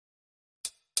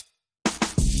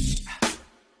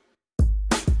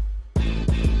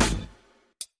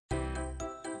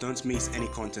Don't miss any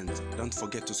content. Don't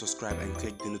forget to subscribe and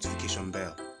click the notification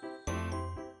bell.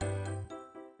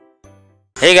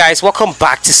 Hey guys, welcome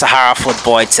back to Sahara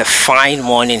Football. It's a fine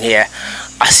morning here.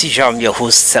 As usual, I'm your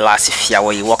host Selassie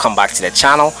Fiawe. Welcome back to the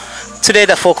channel. Today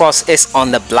the focus is on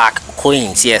the Black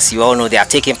Queens. Yes, you all know they are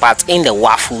taking part in the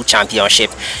WAFU Championship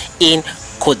in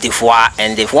Cote d'Ivoire,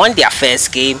 and they've won their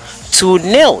first game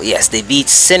 2-0. Yes, they beat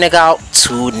Senegal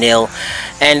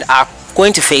 2-0 and are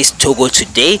going to face Togo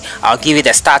today. I'll give you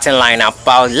the starting lineup,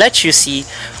 but I'll let you see.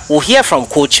 We'll hear from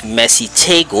Coach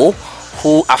Tagoe,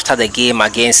 who after the game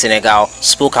against Senegal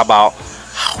spoke about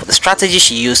the strategy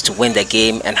she used to win the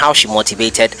game and how she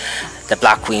motivated the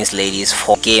Black Queens ladies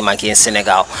for game against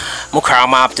Senegal.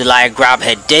 Mukarama Abdullahi grabbed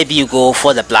her debut goal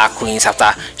for the Black Queens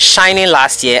after shining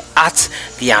last year at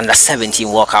the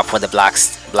Under-17 World Cup for the Black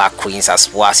Queens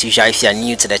as well. As usual, if you are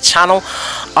new to the channel,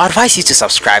 I advise you to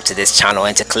subscribe to this channel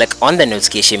and to click on the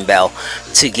notification bell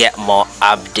to get more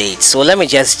updates. So let me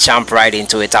just jump right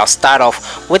into it. I'll start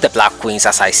off with the Black Queens.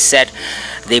 As I said,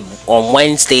 on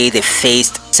Wednesday they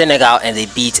faced Senegal and they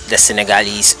beat the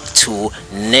Senegalese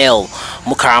 2-0.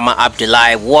 Mukarama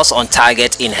Abdullahi was on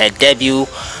target in her debut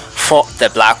for the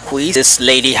Black Queens. This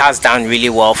lady has done really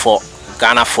well for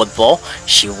Ghana football.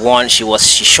 She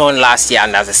shone last year,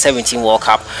 and as the 17 World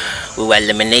Cup we were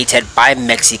eliminated by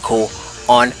Mexico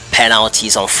on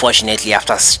penalties, unfortunately,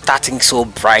 after starting so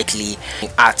brightly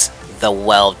at the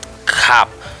World Cup.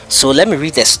 So let me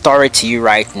read the story to you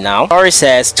right now. The story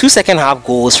says 2 second-half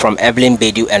goals from Evelyn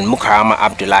Bedu and Mukarama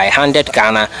Abdullahi handed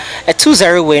Ghana a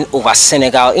 2-0 win over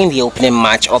Senegal in the opening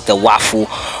match of the WAFU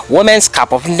Women's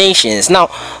Cup of Nations. Now,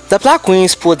 the Black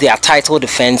Queens put their title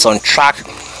defense on track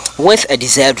with a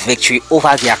deserved victory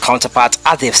over their counterpart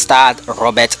at the Stade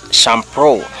Robert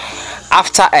Champrou.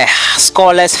 After a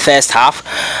scoreless first half,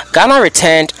 Ghana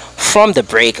returned from the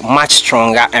break much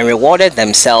stronger and rewarded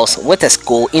themselves with a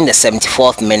goal in the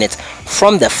 74th minute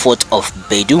from the foot of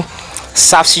Bedu.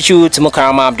 Substitute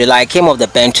Mukarama Abdullahi came off the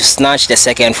bench to snatch the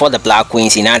second for the Black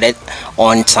Queens in added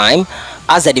on time,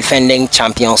 as the defending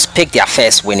champions picked their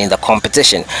first win in the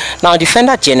competition. Now,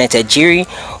 defender Janet Ejiri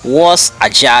was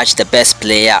adjudged the best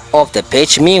player of the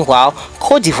pitch. Meanwhile,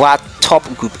 Cote d'Ivoire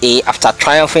topped Group A after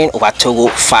triumphing over Togo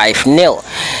 5-0.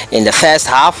 In the first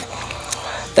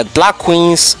half, the Black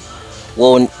Queens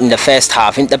will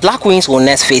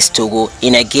next face Togo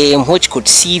in a game which could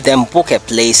see them book a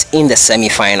place in the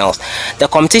semi-finals. The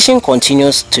competition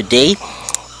continues today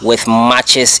with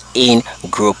matches in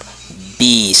Group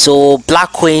B. So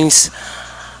Black Queens,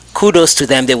 kudos to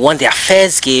them. They won their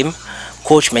first game.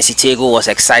 Coach Tagoe was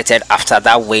excited after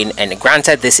that win and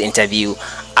granted this interview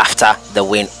after the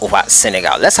win over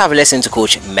Senegal. Let's have a listen to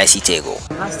Coach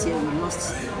Tagoe. Last year we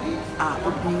lost our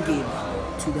opening game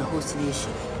to the host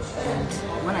nation, and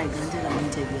when I granted an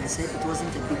interview I said it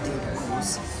wasn't a big deal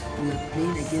because we were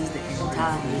playing against the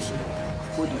entire nation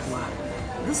of Cote d'Ivoire.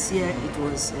 This year it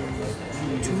was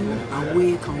two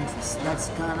away countries, that's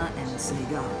Ghana and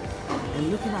Senegal.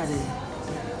 And looking at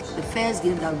the first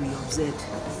game that we observed,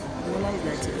 we realized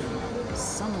that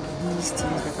some of these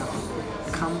teams that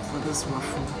have come for this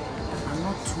WAFU are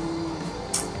not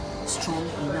too strong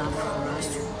enough for us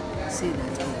to say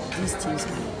that these teams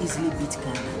can easily beat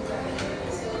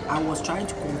Ghana. I was trying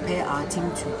to compare our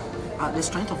team to the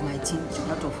strength of my team to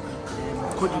that of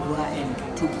Cote d'Ivoire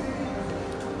and Togo.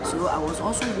 So I was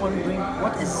also wondering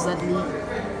what exactly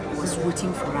was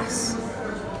waiting for us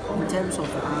in terms of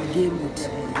our game with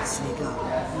Senegal.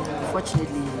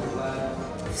 Unfortunately,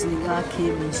 Senegal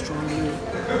came in strongly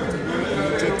with very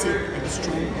energetic and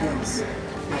strong girls,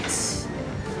 but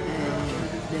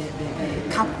the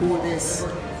cup holders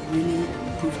really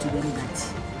proved to them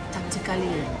that tactically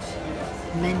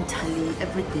and mentally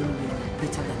everything was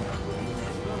better than them.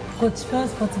 Coach,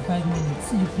 first 45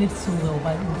 minutes you played so well,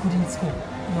 but you couldn't score.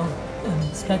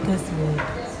 Your strikers were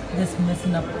just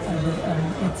messing up at the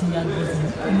 18-yard box.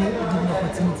 Any given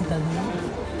opportunity that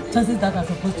chances that are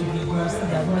supposed to be goals,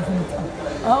 they are messing it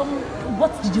up.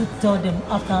 What did you tell them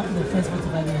after the first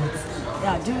 45 minutes?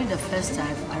 Yeah, during the first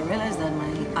half, I realized that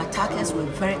my attackers were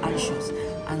very anxious.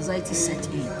 Anxiety set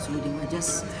in, so they were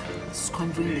just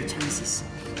squandering the chances.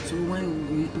 So when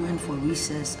we went for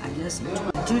recess,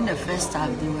 during the first half,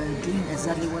 they were doing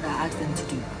exactly what I asked them to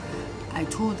do. I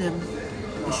told them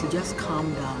they should just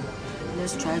calm down.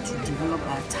 Let's try to develop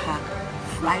our attack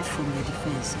right from the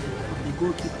defense, from the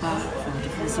goalkeeper, from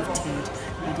defensive third,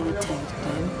 middle third.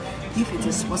 Then, if it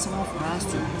is possible for us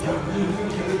to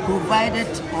provide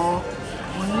it, or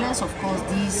unless of course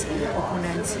these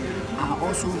opponents are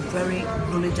also very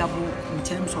knowledgeable in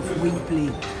terms of wing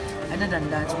play. Other than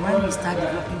that, when we start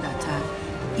developing the attack,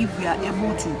 if we are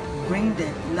able to bring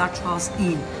the laterals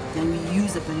in, then we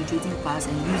use the penetrating pass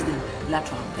and use the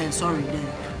the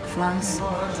flanks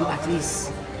to at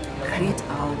least create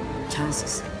our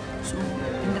chances. So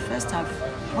in the first half,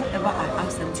 whatever I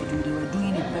asked them to do, they were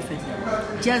doing it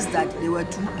perfectly. Just that they were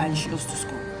too anxious to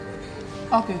score.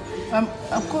 Okay,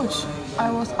 coach,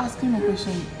 I was asking a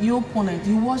question. Your opponent,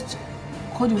 you watched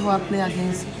Cote d'Ivoire play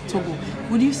against Togo.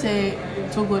 Would you say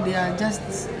Togo, they are just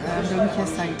the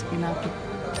weakest side in Africa?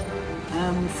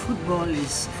 Football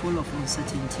is full of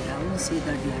uncertainty. I won't say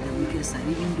that they are the weakest side,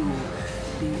 even though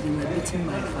they were beaten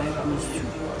by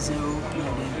 5-0 in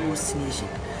the host nation.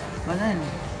 But then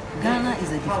Ghana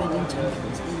is a defending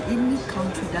champion, and any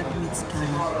country that meets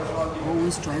Ghana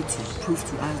always try to prove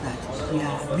to us that we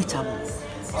are beatable.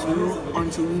 So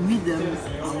until we meet them,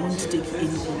 I won't take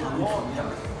anything away from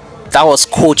them. That was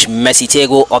Coach Mercy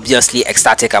Tagoe, obviously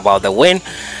ecstatic about the win,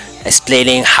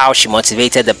 explaining how she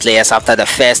motivated the players after the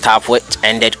first half, which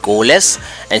ended goalless,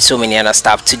 and so many other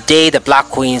stuff. Today, the Black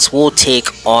Queens will take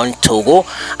on Togo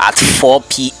at 4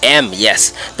 p.m.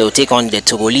 Yes, they will take on the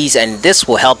Togolese, and this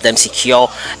will help them secure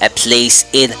a place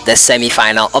in the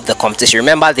semi-final of the competition.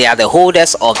 Remember, they are the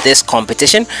holders of this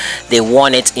competition. They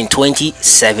won it in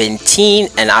 2017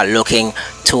 and are looking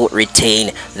to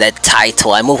retain the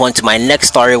title. I move on to my next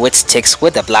story, which sticks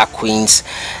with the Black Queens,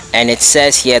 and it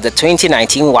says here the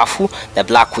 2019 WAFU, the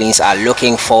Black Queens are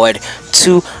looking forward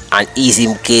to an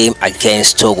easy game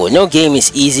against Togo. No game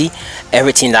is easy.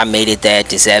 Everything that made it there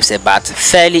deserves it, but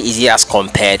fairly easy as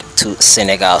compared to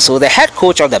Senegal. So the head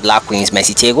coach of the Black Queens,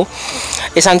 Mercy Tagoe,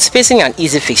 is anticipating an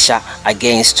easy fixture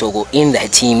against Togo in the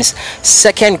team's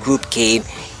second group game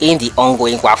in the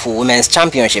ongoing WAFU Women's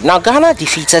Championship. Now, Ghana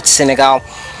defeated Senegal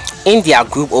in their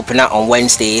group opener on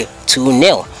Wednesday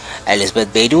 2-0.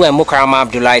 Elizabeth Beidou and Mukarama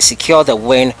Abdullahi secured the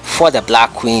win for the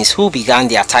Black Queens, who began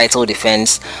their title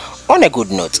defense on a good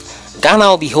note. Ghana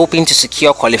will be hoping to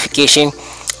secure qualification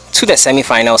to the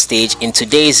semi-final stage in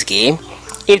today's game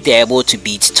if they're able to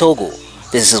beat Togo.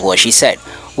 This is what she said.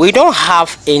 We don't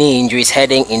have any injuries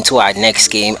heading into our next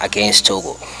game against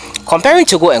Togo. Comparing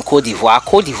Togo and Cote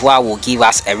d'Ivoire will give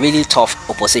us a really tough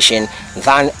opposition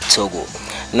than Togo.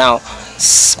 Now,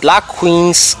 Black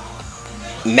Queens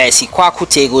Mercy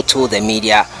Tagoe told the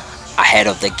media ahead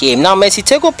of the game. Now, Mercy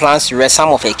Tagoe plans to rest some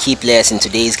of her key players in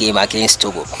today's game against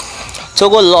Togo.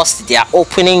 Togo lost their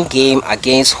opening game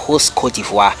against host Cote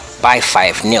d'Ivoire by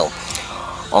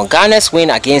 5-0. On Ghana's win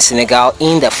against Senegal,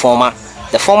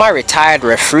 the former retired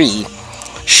referee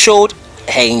showed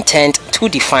her intent to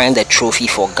defend the trophy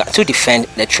for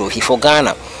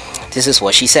Ghana. This is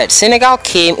what she said. Senegal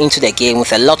came into the game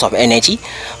with a lot of energy,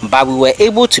 but we were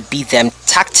able to beat them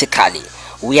tactically.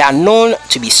 We are known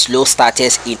to be slow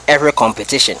starters in every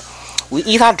competition. We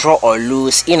either draw or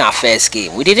lose in our first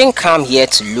game. We didn't come here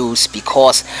to lose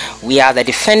because we are the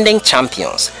defending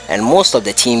champions and most of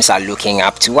the teams are looking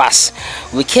up to us.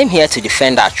 We came here to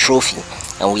defend our trophy,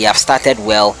 and we have started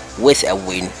well with a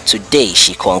win today,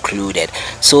 she concluded.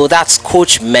 So that's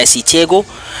Coach Mercy Tagoe.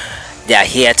 They are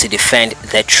here to defend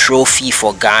the trophy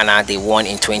for Ghana. They won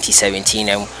in 2017,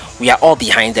 and we are all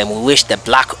behind them. We wish the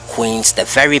Black Queens the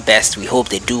very best. We hope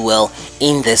they do well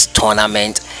in this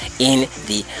tournament in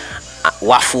the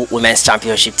WAFU Women's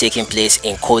Championship taking place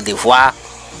in Cote d'Ivoire,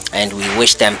 and we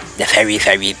wish them the very,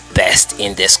 very best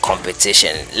in this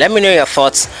competition. Let me know your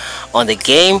thoughts on the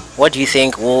game. What do you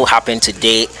think will happen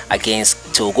today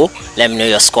against Togo? Let me know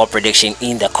your score prediction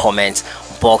in the comments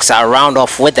box. I'll round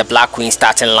off with the Black Queen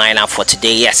starting lineup for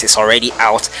today. Yes, it's already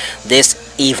out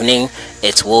this evening.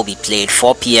 It will be played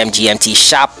 4 p.m. GMT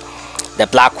sharp. The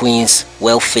Black Queens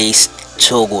will face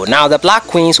Togo. Now, the Black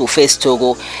Queens will face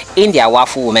Togo in their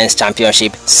WAFU Women's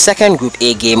Championship second Group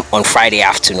A game on Friday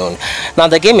afternoon. Now,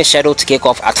 the game is scheduled to kick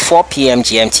off at 4 p.m.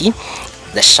 GMT,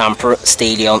 the Champre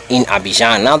Stadium in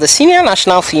Abidjan. Now, the senior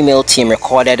national female team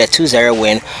recorded a 2-0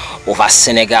 win over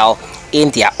Senegal in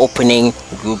their opening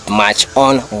group match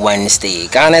on Wednesday.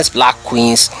 Ghana's Black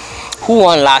Queens, who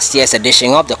won last year's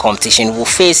edition of the competition, will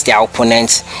face their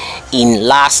opponents in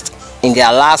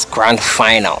their last grand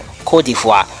final, Cote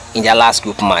d'Ivoire, in their last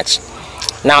group match.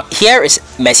 Now, here is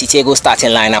Mercy Tagoe's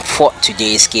starting lineup for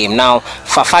today's game. Now,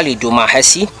 Fafali Duma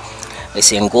Hesi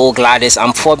is in goal. Gladys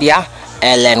Amphobia,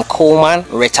 Ellen Coleman,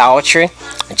 Rita Autry,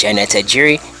 Janet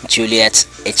Ejiri, Juliet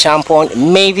Echampon,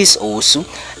 Mavis Osu,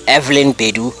 Evelyn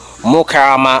Beidou,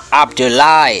 Mukarama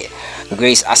Abdullahi,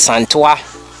 Grace Asantua,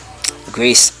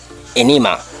 Grace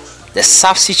Enima. The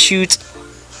substitute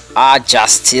are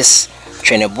Justice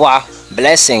Trenebois,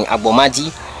 Blessing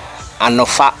Abomadi,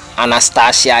 Anofa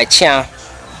Anastasia Chian,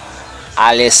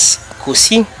 Alice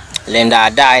Kusi, Linda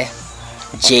Adai,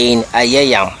 Jane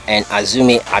Ayeyam, and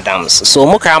Azumi Adams. So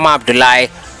Mukarama Abdullahi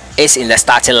is in the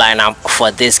starting lineup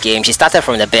for this game. She started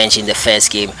from the bench in the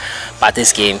first game, but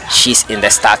this game she's in the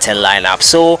starting lineup.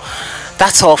 So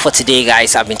that's all for today,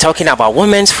 guys. I've been talking about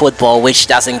women's football, which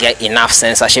doesn't get enough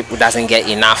censorship, doesn't get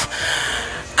enough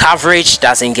coverage,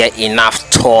 doesn't get enough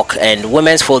talk. And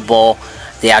women's football,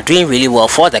 they are doing really well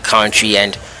for the country,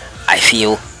 and I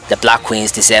feel the Black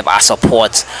Queens deserve our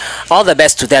support. All the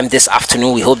best to them this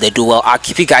afternoon. We hope they do well. I'll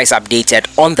keep you guys updated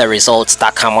on the results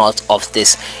that come out of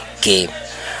this game.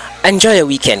 Enjoy your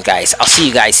weekend, guys. I'll see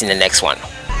you guys in the next one.